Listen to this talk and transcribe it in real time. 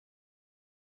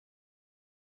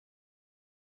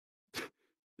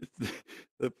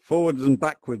The forwards and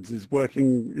backwards is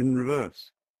working in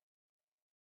reverse.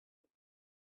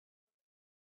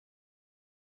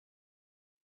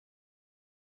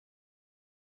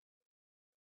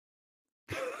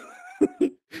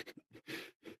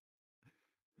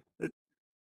 It's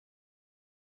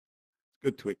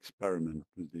good to experiment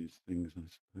with these things, I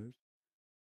suppose.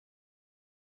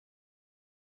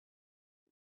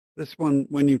 This one,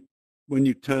 when you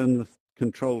turn the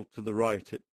control to the right,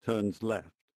 it turns left,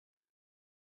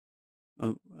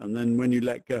 and then when you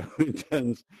let go, it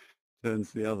turns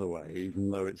the other way,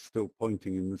 even though it's still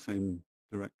pointing in the same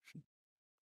direction.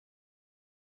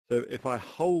 So if I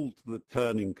hold the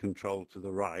turning control to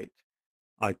the right,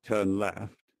 I turn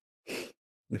left.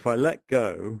 If I let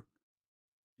go,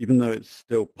 even though it's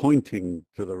still pointing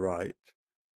to the right,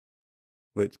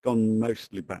 but it's gone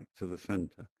mostly back to the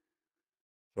center.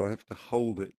 So I have to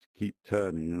hold it to keep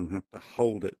turning, and I have to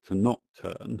hold it to not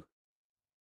turn.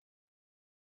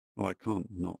 Oh, I can't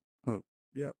not. Oh,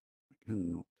 yep, I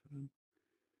can not turn.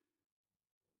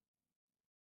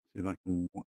 See if I can.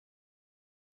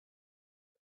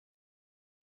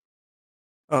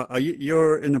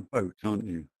 You're in a boat, aren't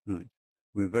you? Right.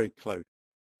 We're very close.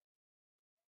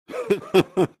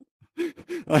 the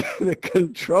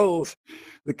controls,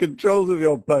 the controls of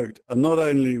your boat are not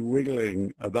only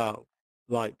wiggling about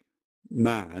like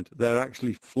mad, they're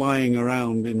actually flying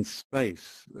around in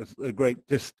space a great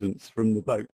distance from the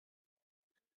boat.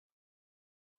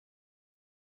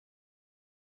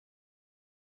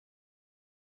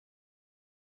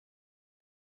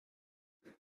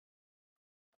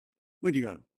 Where'd you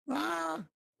go? Ah,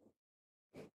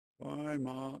 bye,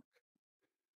 Mark.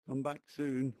 Come back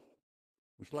soon.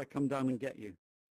 Or shall I come down and get you?